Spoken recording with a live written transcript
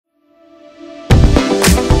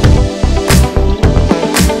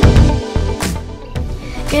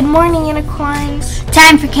Good morning, Unicorns.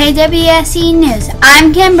 Time for KWSE News.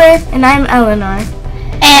 I'm Kimber. And I'm Eleanor.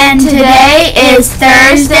 And today is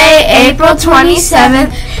Thursday, April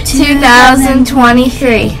 27th,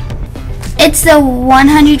 2023. It's the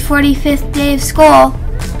 145th day of school.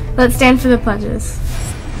 Let's stand for the pledges.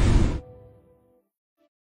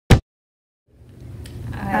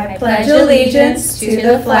 I pledge allegiance to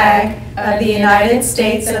the flag of the United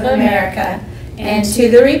States of America and to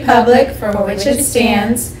the republic for which it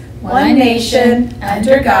stands, one nation,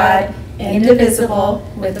 under God, indivisible,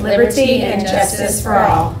 with liberty and justice for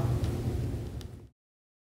all.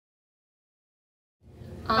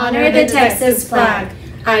 Honor the Texas flag.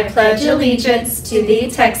 I pledge allegiance to thee,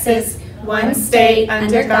 Texas, one state,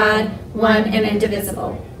 under God, one and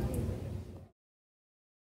indivisible.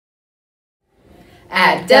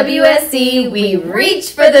 At WSE, we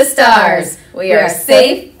reach for the stars. We are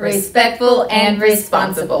safe, respectful, and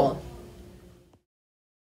responsible.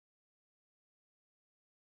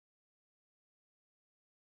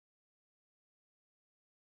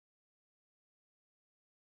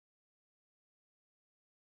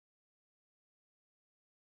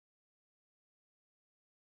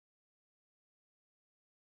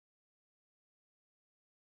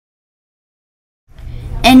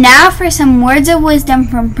 And now for some words of wisdom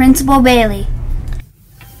from Principal Bailey.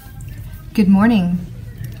 Good morning.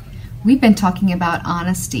 We've been talking about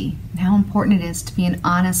honesty and how important it is to be an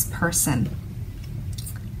honest person.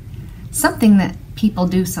 Something that people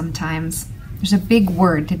do sometimes, there's a big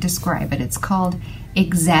word to describe it. It's called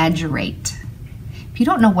exaggerate. If you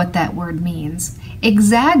don't know what that word means,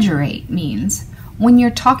 exaggerate means when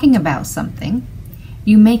you're talking about something,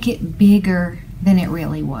 you make it bigger than it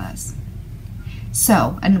really was.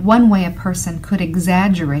 So, and one way a person could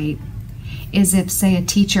exaggerate is if, say, a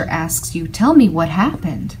teacher asks you, tell me what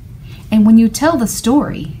happened. And when you tell the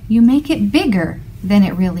story, you make it bigger than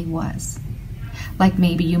it really was. Like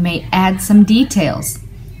maybe you may add some details.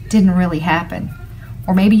 Didn't really happen.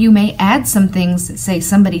 Or maybe you may add some things that say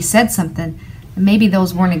somebody said something, and maybe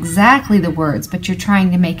those weren't exactly the words, but you're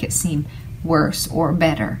trying to make it seem worse or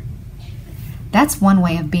better. That's one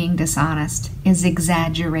way of being dishonest, is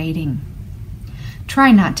exaggerating.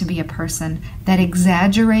 Try not to be a person that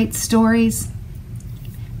exaggerates stories,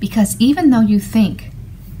 because even though you think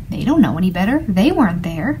they don't know any better, they weren't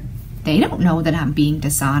there, they don't know that I'm being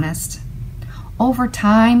dishonest, over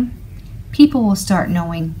time people will start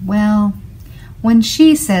knowing, well, when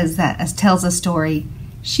she says that, tells a story,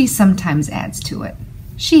 she sometimes adds to it.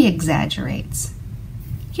 She exaggerates.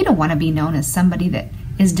 You don't want to be known as somebody that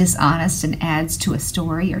is dishonest and adds to a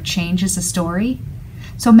story or changes a story.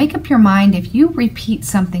 So make up your mind, if you repeat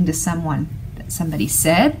something to someone that somebody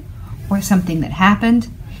said or something that happened,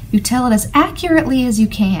 you tell it as accurately as you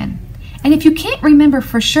can. And if you can't remember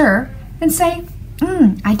for sure, then say,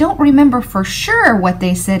 I don't remember for sure what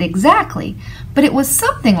they said exactly, but it was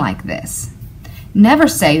something like this. Never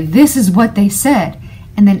say, this is what they said,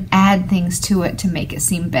 and then add things to it to make it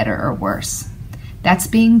seem better or worse. That's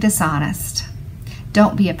being dishonest.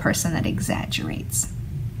 Don't be a person that exaggerates.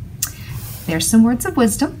 There's some words of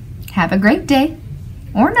wisdom. Have a great day.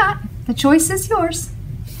 Or not. The choice is yours.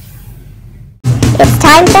 It's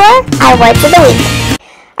time for our words of the week.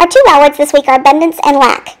 Our two wow words this week are abundance and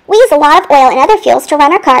lack. We use a lot of oil and other fuels to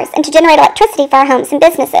run our cars and to generate electricity for our homes and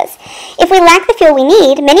businesses. If we lack the fuel we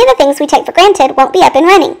need, many of the things we take for granted won't be up and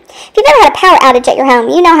running. If you've ever had a power outage at your home,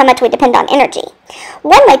 you know how much we depend on energy.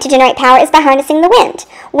 One way to generate power is by harnessing the wind.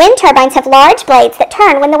 Wind turbines have large blades that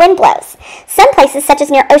turn when the wind blows. Some places, such as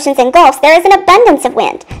near oceans and gulfs, there is an abundance of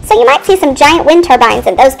wind, so you might see some giant wind turbines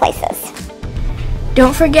in those places.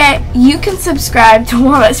 Don't forget, you can subscribe to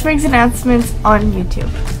Walnut Springs Announcements on YouTube.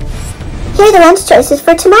 Here are the lunch choices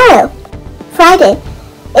for tomorrow. Friday,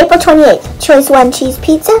 April 28th. Choice 1, cheese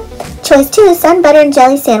pizza. Choice 2, sun butter and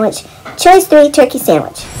jelly sandwich. Choice 3, turkey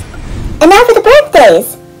sandwich. And now for the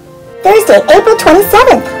birthdays. Thursday, April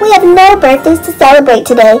 27th. We have no birthdays to celebrate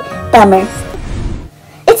today. Bummer.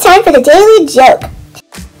 It's time for the daily joke.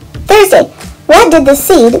 Thursday, what did the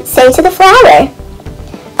seed say to the flower?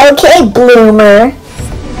 Okay, bloomer.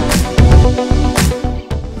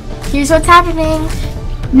 Here's what's happening.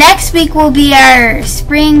 Next week will be our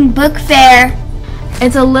spring book fair.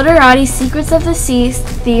 It's a Literati Secrets of the Seas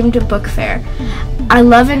themed book fair. I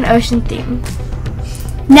love an ocean theme.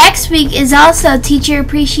 Next week is also Teacher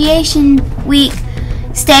Appreciation Week.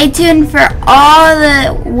 Stay tuned for all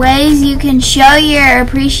the ways you can show your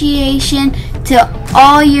appreciation to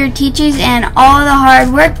all your teachers and all the hard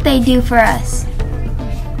work they do for us.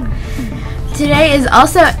 Today is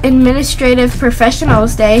also Administrative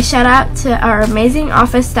Professionals Day. Shout out to our amazing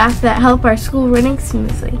office staff that help our school running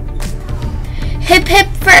smoothly. Hip hip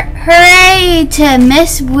hooray to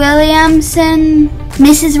Miss Williamson,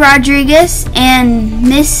 Mrs. Rodriguez, and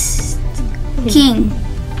Miss King.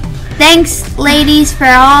 Thanks, ladies, for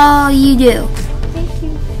all you do. Thank you.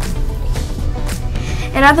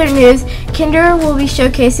 In other news, Kinder will be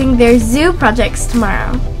showcasing their zoo projects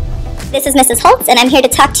tomorrow. This is Mrs. Holtz, and I'm here to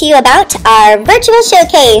talk to you about our virtual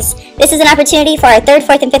showcase. This is an opportunity for our 3rd,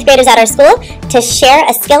 4th, and 5th graders at our school to share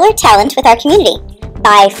a skill or talent with our community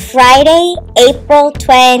by Friday, April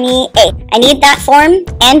 28th. I need that form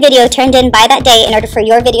and video turned in by that day in order for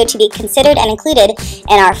your video to be considered and included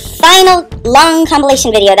in our final long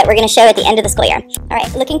compilation video that we're going to show at the end of the school year. All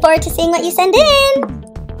right, looking forward to seeing what you send in.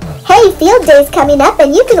 Hey, Field Day's coming up,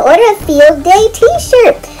 and you can order a Field Day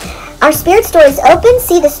t-shirt. Our Spirit store is open.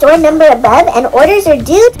 See the store number above, and orders are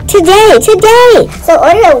due today. So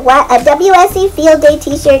order a WSE Field Day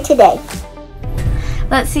t-shirt today.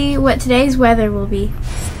 Let's see what today's weather will be.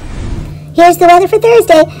 Here's the weather for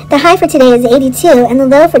Thursday. The high for today is 82, and the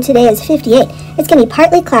low for today is 58. It's going to be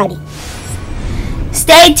partly cloudy.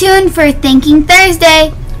 Stay tuned for Thinking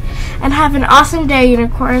Thursday. And have an awesome day,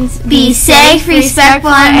 unicorns. Be safe, respectful,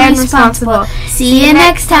 and responsible. See you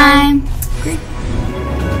next time.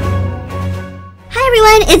 Hi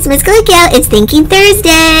everyone, it's Miss Galikio. It's Thinking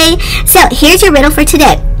Thursday. So here's your riddle for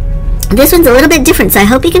today. This one's a little bit different, so I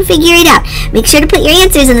hope you can figure it out. Make sure to put your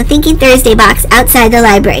answers in the Thinking Thursday box outside the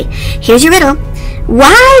library. Here's your riddle.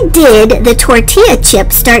 Why did the tortilla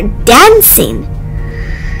chip start dancing?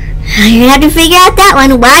 You're going to have to figure out that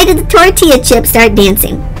one. Why did the tortilla chip start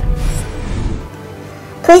dancing?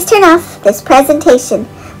 Please turn off this presentation.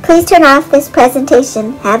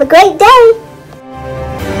 Have a great day.